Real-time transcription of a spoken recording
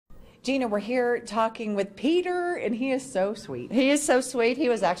Gina, we're here talking with Peter, and he is so sweet. He is so sweet. He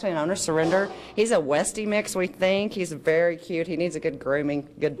was actually an owner surrender. He's a Westie mix, we think. He's very cute. He needs a good grooming,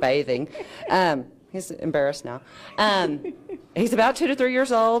 good bathing. He's embarrassed now. He's about 2 to 3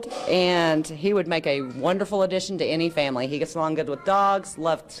 years old, and he would make a wonderful addition to any family. He gets along good with dogs,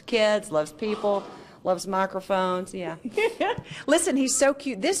 loves kids, loves people, loves microphones. Yeah. Listen, he's so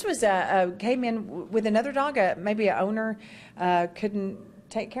cute. This was came in with another dog. Maybe an owner couldn't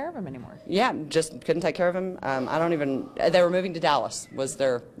take care of him anymore. Yeah, just couldn't take care of him. I don't even. They were moving to Dallas. Was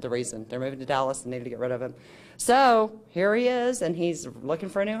the reason they're moving to Dallas and needed to get rid of him. So here he is, and he's looking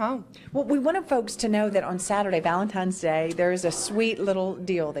for a new home. Well, we wanted folks to know that on Saturday, Valentine's Day, there is a sweet little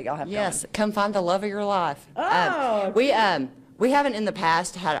deal that y'all have. Yes, come find the love of your life. Oh, we haven't in the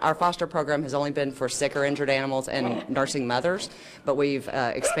past had, our foster program has only been for sick or injured animals and nursing mothers, but we've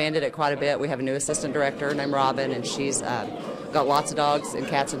expanded it quite a bit. We have a new assistant director named Robin, and she's got lots of dogs and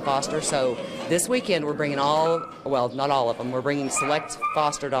cats in foster. So this weekend we're bringing well, not all of them, we're bringing select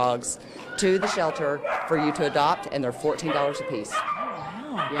foster dogs to the shelter for you to adopt, and they're $14 a piece.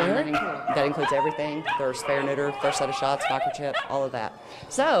 wow. Yeah, that includes everything. There's spay or neuter, first set of shots, microchip, all of that.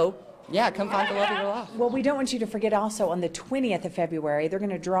 So yeah, come find the love of your life. Well, we don't want you to forget also on the 20th of February, they're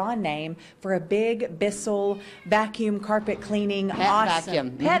going to draw a name for a big Bissell vacuum carpet cleaning. Pet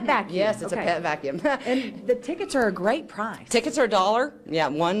vacuum. Pet vacuum. Yes, it's a pet vacuum. And the tickets are a great price. Tickets are $1. Yeah,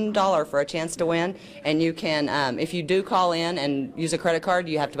 $1 for a chance to win. And you can, if you do call in and use a credit card,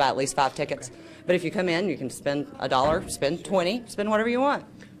 you have to buy at least 5 tickets. But if you come in, you can spend $1, spend 20, spend whatever you want.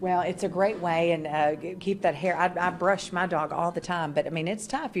 Well, it's a great way, and keep that hair. I brush my dog all the time, but I mean, it's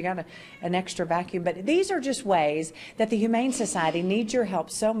tough. You got an extra vacuum. But these are just ways that the Humane Society needs your help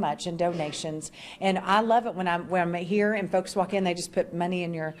so much in donations. And I love it when I'm here and folks walk in, they just put money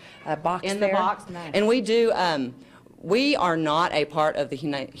in your box in there. the box. Nice. And we do. We are not a part of the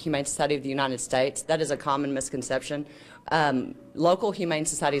Humane Society of the United States. That is a common misconception. Local humane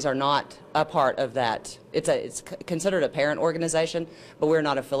societies are not a part of that. It's considered a parent organization, but we're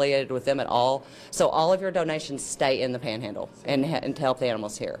not affiliated with them at all. So all of your donations stay in the Panhandle and to help the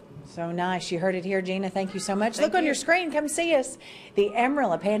animals here. So nice. You heard it here, Gina. Thank you so much. Look on your screen. Come see us. The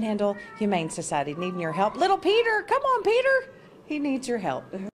Amarillo Panhandle Humane Society needing your help. Little Peter, come on, Peter. He needs your help.